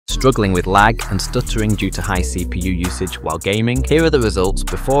Struggling with lag and stuttering due to high CPU usage while gaming? Here are the results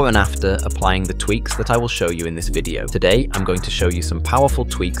before and after applying the tweaks that I will show you in this video. Today, I'm going to show you some powerful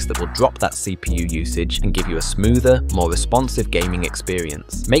tweaks that will drop that CPU usage and give you a smoother, more responsive gaming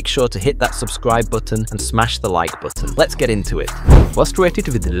experience. Make sure to hit that subscribe button and smash the like button. Let's get into it. Frustrated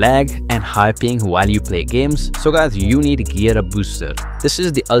with lag and high ping while you play games? So guys, you need Gear Booster. This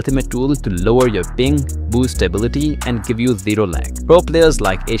is the ultimate tool to lower your ping, boost stability and give you zero lag. Pro players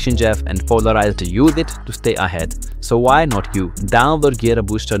like Asian Jeff and Polarized use it to stay ahead. So why not you? Download Gear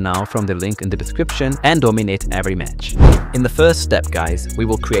Booster now from the link in the description and dominate every match. In the first step guys, we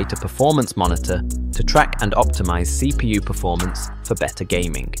will create a performance monitor to track and optimize CPU performance for better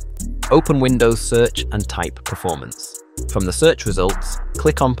gaming. Open Windows Search and type Performance. From the search results,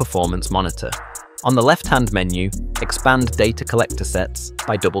 click on Performance Monitor. On the left-hand menu, expand Data Collector Sets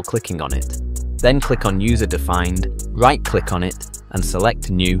by double-clicking on it. Then click on User Defined, right-click on it, and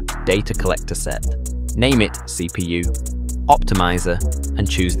select New Data Collector Set. Name it CPU, Optimizer, and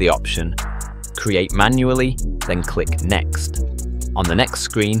choose the option Create Manually, then click Next. On the next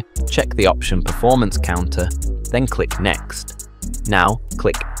screen, check the option Performance Counter, then click Next. Now,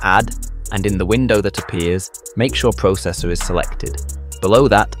 click Add, and in the window that appears, make sure Processor is selected. Below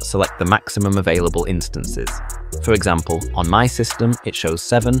that, select the maximum available instances. For example, on my system, it shows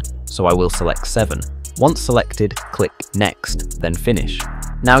 7, so I will select 7. Once selected, click Next, then Finish.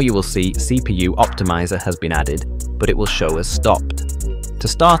 Now you will see CPU Optimizer has been added, but it will show as stopped. To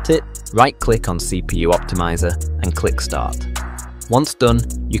start it, right-click on CPU Optimizer and click Start. Once done,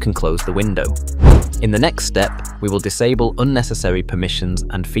 you can close the window. In the next step, we will disable unnecessary permissions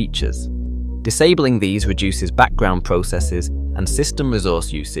and features. Disabling these reduces background processes and system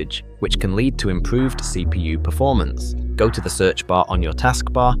resource usage, which can lead to improved CPU performance. Go to the search bar on your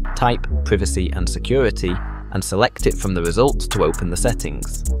taskbar, type Privacy and Security, and select it from the results to open the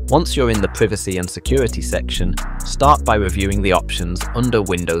settings. Once you're in the Privacy and Security section, start by reviewing the options under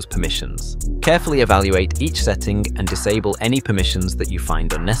Windows Permissions. Carefully evaluate each setting and disable any permissions that you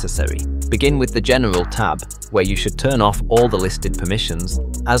find unnecessary. Begin with the General tab, where you should turn off all the listed permissions,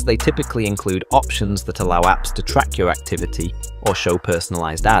 as they typically include options that allow apps to track your activity or show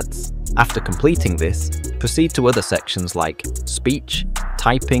personalized ads. After completing this, proceed to other sections like Speech,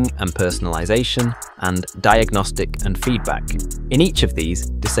 Typing and Personalization, and Diagnostic and Feedback. In each of these,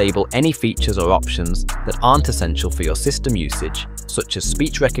 disable any features or options that aren't essential for your system usage, such as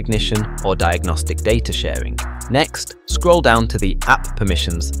speech recognition or diagnostic data sharing. Next, scroll down to the App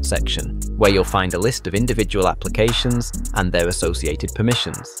Permissions section, where you'll find a list of individual applications and their associated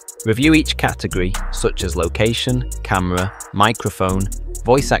permissions. Review each category, such as location, camera, microphone,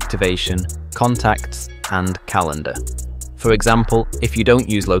 voice activation, contacts, and calendar. For example, if you don't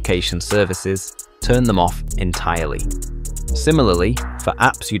use location services, turn them off entirely. Similarly, for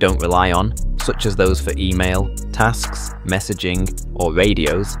apps you don't rely on, such as those for email, tasks, messaging, or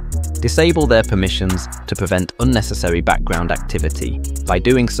radios, disable their permissions to prevent unnecessary background activity. By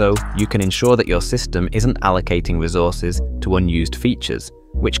doing so, you can ensure that your system isn't allocating resources to unused features,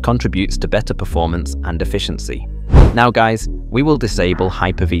 which contributes to better performance and efficiency. Now guys, we will disable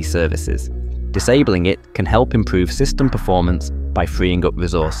Hyper-V services. Disabling it can help improve system performance by freeing up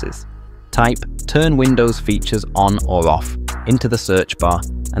resources. Type Turn Windows Features On or Off into the search bar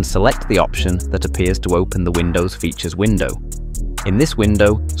and select the option that appears to open the Windows Features window. In this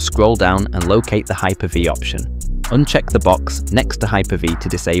window, scroll down and locate the Hyper-V option. Uncheck the box next to Hyper-V to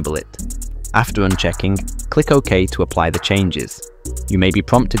disable it. After unchecking, click OK to apply the changes. You may be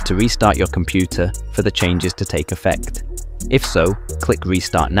prompted to restart your computer for the changes to take effect. If so, click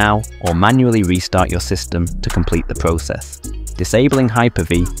Restart Now or manually restart your system to complete the process. Disabling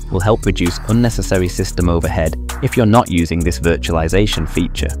Hyper-V will help reduce unnecessary system overhead if you're not using this virtualization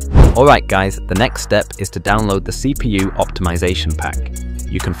feature. Alright guys, the next step is to download the CPU Optimization Pack.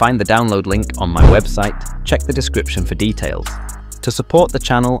 You can find the download link on my website, check the description for details. To support the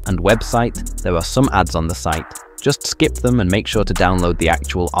channel and website, there are some ads on the site. Just skip them and make sure to download the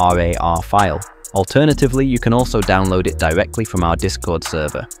actual RAR file. Alternatively, you can also download it directly from our Discord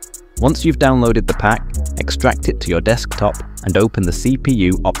server. Once you've downloaded the pack, extract it to your desktop and open the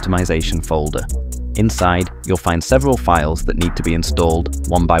CPU Optimization folder. Inside, you'll find several files that need to be installed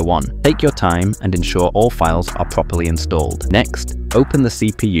one by one. Take your time and ensure all files are properly installed. Next, open the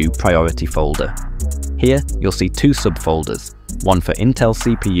CPU Priority folder. Here, you'll see two subfolders, one for Intel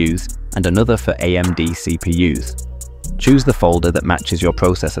CPUs and another for AMD CPUs. Choose the folder that matches your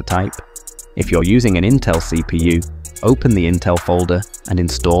processor type. If you're using an Intel CPU, open the Intel folder and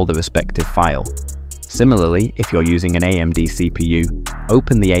install the respective file. Similarly, if you're using an AMD CPU,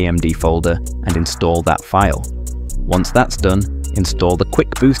 open the AMD folder and install that file. Once that's done, install the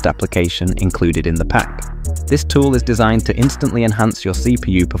QuickBoost application included in the pack. This tool is designed to instantly enhance your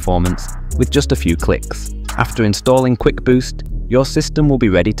CPU performance with just a few clicks. After installing QuickBoost, your system will be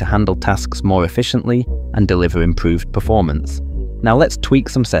ready to handle tasks more efficiently and deliver improved performance. Now let's tweak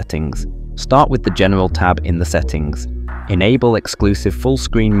some settings. Start with the General tab in the settings. Enable exclusive full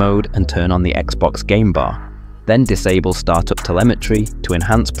screen mode and turn on the Xbox game bar. Then disable startup telemetry to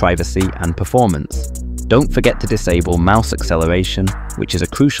enhance privacy and performance. Don't forget to disable mouse acceleration, which is a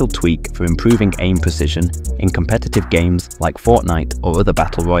crucial tweak for improving aim precision in competitive games like Fortnite or other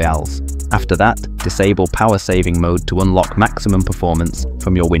battle royales. After that, disable power saving mode to unlock maximum performance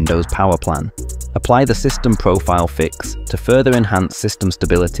from your Windows power plan. Apply the system profile fix to further enhance system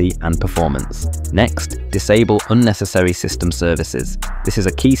stability and performance. Next, disable unnecessary system services. This is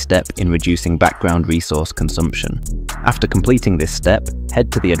a key step in reducing background resource consumption. After completing this step,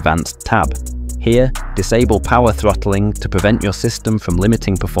 head to the Advanced tab. Here, disable power throttling to prevent your system from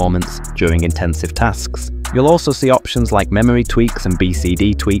limiting performance during intensive tasks. You'll also see options like memory tweaks and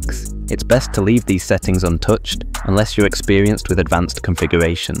BCD tweaks. It's best to leave these settings untouched unless you're experienced with advanced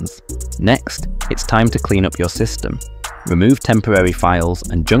configurations. Next, it's time to clean up your system. Remove temporary files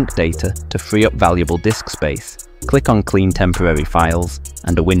and junk data to free up valuable disk space. Click on Clean Temporary Files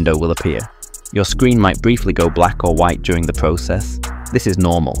and a window will appear. Your screen might briefly go black or white during the process. This is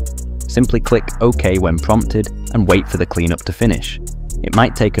normal. Simply click OK when prompted and wait for the cleanup to finish. It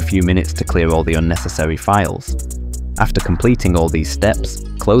might take a few minutes to clear all the unnecessary files. After completing all these steps,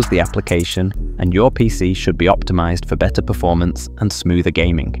 close the application and your PC should be optimized for better performance and smoother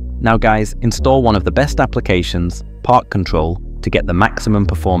gaming. Now guys, install one of the best applications, Park Control, to get the maximum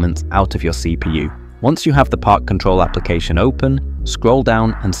performance out of your CPU. Once you have the Park Control application open, scroll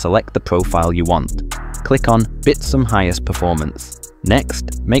down and select the profile you want. Click on Bitsum Highest Performance.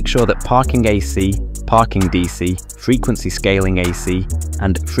 Next, make sure that Parking AC, Parking DC, Frequency Scaling AC,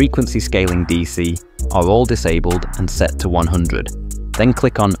 and Frequency Scaling DC are all disabled and set to 100. Then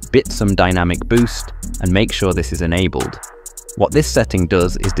click on Bitsum Dynamic Boost and make sure this is enabled. What this setting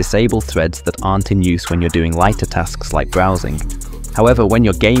does is disable threads that aren't in use when you're doing lighter tasks like browsing. However, when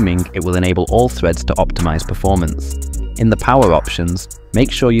you're gaming, it will enable all threads to optimize performance. In the power options,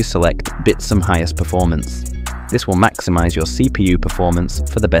 make sure you select Bitsum Highest Performance. This will maximize your CPU performance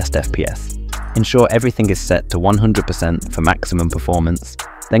for the best FPS. Ensure everything is set to 100% for maximum performance,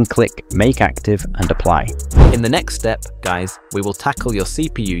 then click Make Active and Apply. In the next step, guys, we will tackle your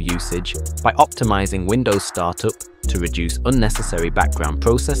CPU usage by optimizing Windows Startup to reduce unnecessary background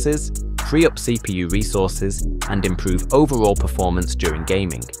processes, free up CPU resources, and improve overall performance during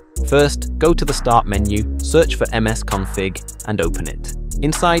gaming. First, go to the Start menu, search for msconfig, and open it.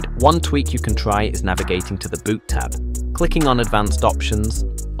 Inside, one tweak you can try is navigating to the Boot tab, clicking on Advanced Options,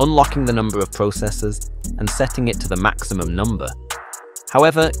 unlocking the number of processors, and setting it to the maximum number.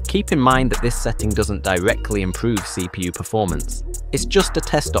 However, keep in mind that this setting doesn't directly improve CPU performance. It's just a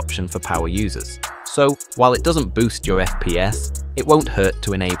test option for power users. So, while it doesn't boost your FPS, it won't hurt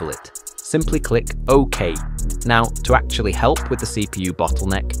to enable it. Simply click OK. Now, to actually help with the CPU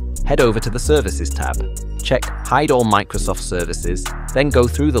bottleneck, head over to the Services tab. Check Hide all Microsoft services, then go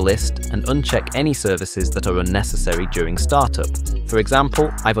through the list and uncheck any services that are unnecessary during startup. For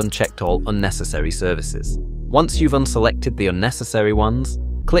example, I've unchecked all unnecessary services. Once you've unselected the unnecessary ones,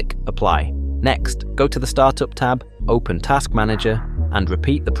 click Apply. Next, go to the Startup tab, open Task Manager, and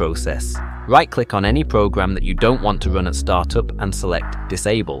repeat the process. Right-click on any program that you don't want to run at startup and select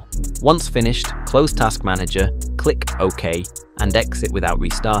Disable. Once finished, close Task Manager, click OK, and exit without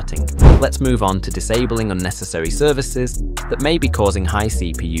restarting. Let's move on to disabling unnecessary services that may be causing high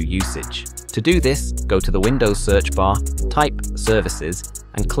CPU usage. To do this, go to the Windows search bar, type Services,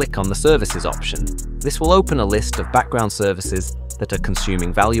 and click on the Services option. This will open a list of background services that are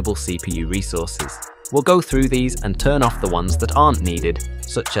consuming valuable CPU resources. We'll go through these and turn off the ones that aren't needed,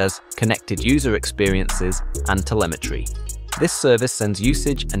 such as Connected User Experiences and Telemetry. This service sends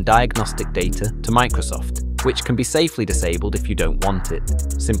usage and diagnostic data to Microsoft, which can be safely disabled if you don't want it.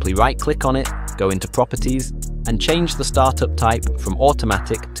 Simply right-click on it, go into Properties, and change the startup type from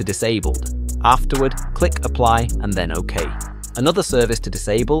Automatic to Disabled. Afterward, click Apply and then OK. Another service to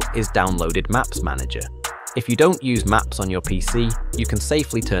disable is Downloaded Maps Manager. If you don't use maps on your PC, you can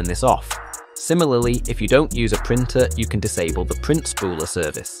safely turn this off. Similarly, if you don't use a printer, you can disable the Print Spooler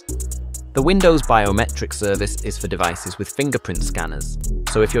service. The Windows Biometric service is for devices with fingerprint scanners,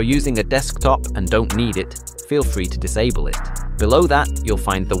 so if you're using a desktop and don't need it, feel free to disable it. Below that, you'll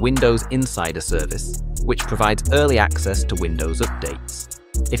find the Windows Insider service, which provides early access to Windows updates.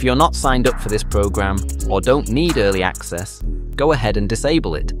 If you're not signed up for this program or don't need early access, go ahead and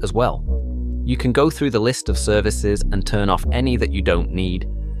disable it as well. You can go through the list of services and turn off any that you don't need,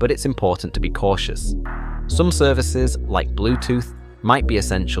 but it's important to be cautious. Some services, like Bluetooth, might be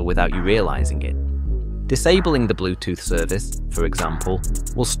essential without you realizing it. Disabling the Bluetooth service, for example,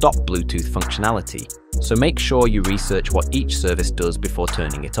 will stop Bluetooth functionality, so make sure you research what each service does before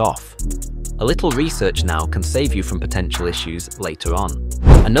turning it off. A little research now can save you from potential issues later on.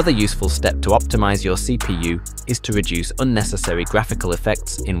 Another useful step to optimize your CPU is to reduce unnecessary graphical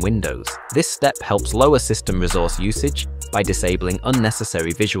effects in Windows. This step helps lower system resource usage by disabling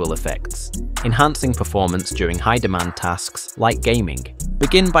unnecessary visual effects, enhancing performance during high-demand tasks like gaming.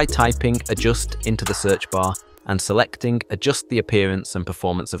 Begin by typing "adjust" into the search bar and selecting "adjust the appearance and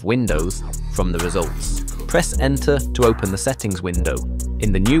performance of Windows" from the results. Press Enter to open the settings window.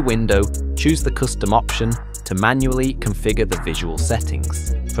 In the new window, choose the custom option to manually configure the visual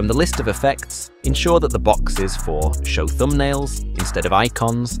settings. From the list of effects, ensure that the boxes for Show Thumbnails instead of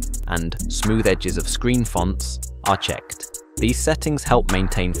icons and Smooth Edges of Screen Fonts are checked. These settings help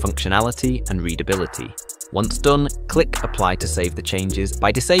maintain functionality and readability. Once done, click Apply to save the changes.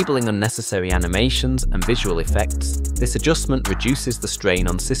 By disabling unnecessary animations and visual effects, this adjustment reduces the strain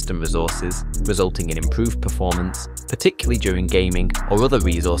on system resources, resulting in improved performance, particularly during gaming or other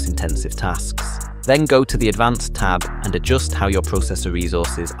resource-intensive tasks. Then go to the Advanced tab and adjust how your processor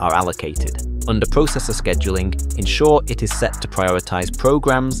resources are allocated. Under Processor Scheduling, ensure it is set to prioritize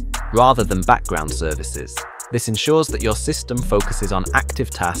programs rather than background services. This ensures that your system focuses on active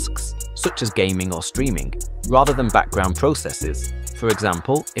tasks, such as gaming or streaming, rather than background processes. For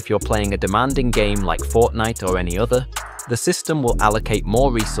example, if you're playing a demanding game like Fortnite or any other, the system will allocate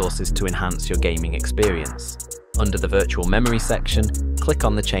more resources to enhance your gaming experience. Under the Virtual Memory section, click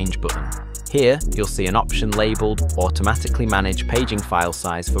on the Change button. Here, you'll see an option labeled Automatically Manage Paging File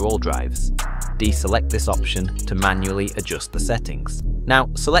Size for all drives. Deselect this option to manually adjust the settings. Now,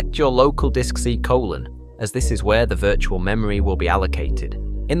 select your local disk C:, as this is where the virtual memory will be allocated.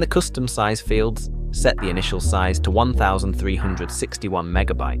 In the custom size fields, set the initial size to 1361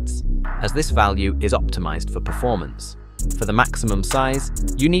 megabytes, as this value is optimized for performance. For the maximum size,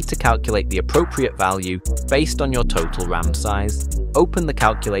 you need to calculate the appropriate value based on your total RAM size. Open the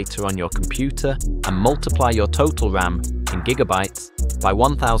calculator on your computer and multiply your total RAM in gigabytes by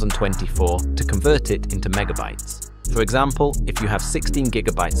 1024 to convert it into megabytes. For example, if you have 16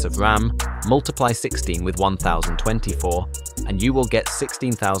 gigabytes of RAM, multiply 16 with 1024 and you will get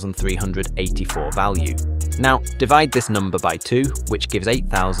 16,384 value. Now, divide this number by 2, which gives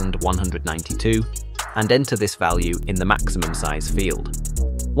 8,192, and enter this value in the maximum size field.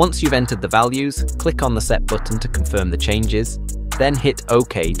 Once you've entered the values, click on the Set button to confirm the changes, then hit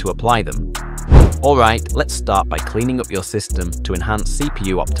OK to apply them. Alright, let's start by cleaning up your system to enhance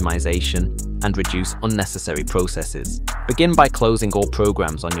CPU optimization and reduce unnecessary processes. Begin by closing all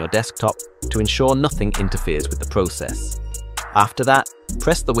programs on your desktop to ensure nothing interferes with the process. After that,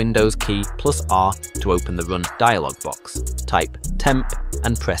 press the Windows key plus R to open the Run dialog box. Type temp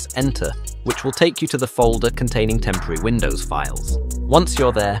and press Enter, which will take you to the folder containing temporary Windows files. Once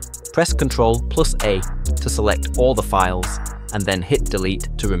you're there, press Ctrl plus A to select all the files and then hit Delete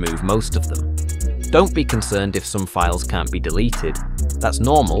to remove most of them. Don't be concerned if some files can't be deleted. That's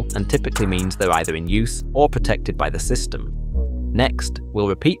normal and typically means they're either in use or protected by the system. Next, we'll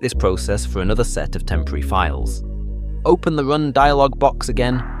repeat this process for another set of temporary files. Open the Run dialog box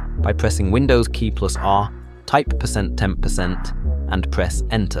again by pressing Windows key plus R, type %temp% and press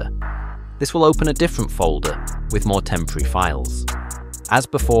Enter. This will open a different folder with more temporary files. As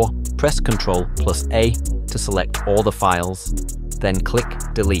before, press Ctrl plus A to select all the files, then click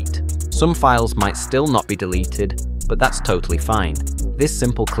Delete. Some files might still not be deleted, but that's totally fine. This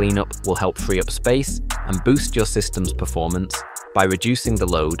simple cleanup will help free up space and boost your system's performance by reducing the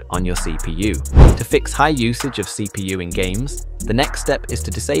load on your CPU. To fix high usage of CPU in games, the next step is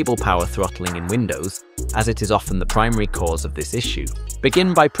to disable power throttling in Windows, as it is often the primary cause of this issue.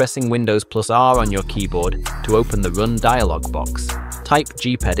 Begin by pressing Windows plus R on your keyboard to open the Run dialog box. Type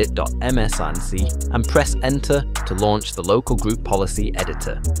gpedit.msnc and press Enter to launch the local group policy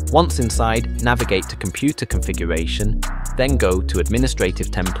editor. Once inside, navigate to Computer Configuration, then go to Administrative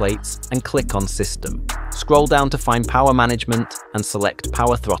Templates and click on System. Scroll down to find Power Management and select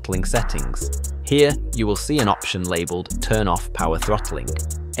Power Throttling Settings. Here, you will see an option labeled Turn Off Power Throttling.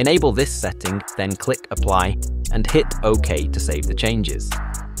 Enable this setting, then click Apply and hit OK to save the changes.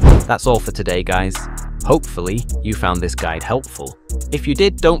 That's all for today, guys. Hopefully, you found this guide helpful. If you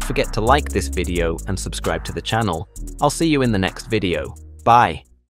did, don't forget to like this video and subscribe to the channel. I'll see you in the next video. Bye!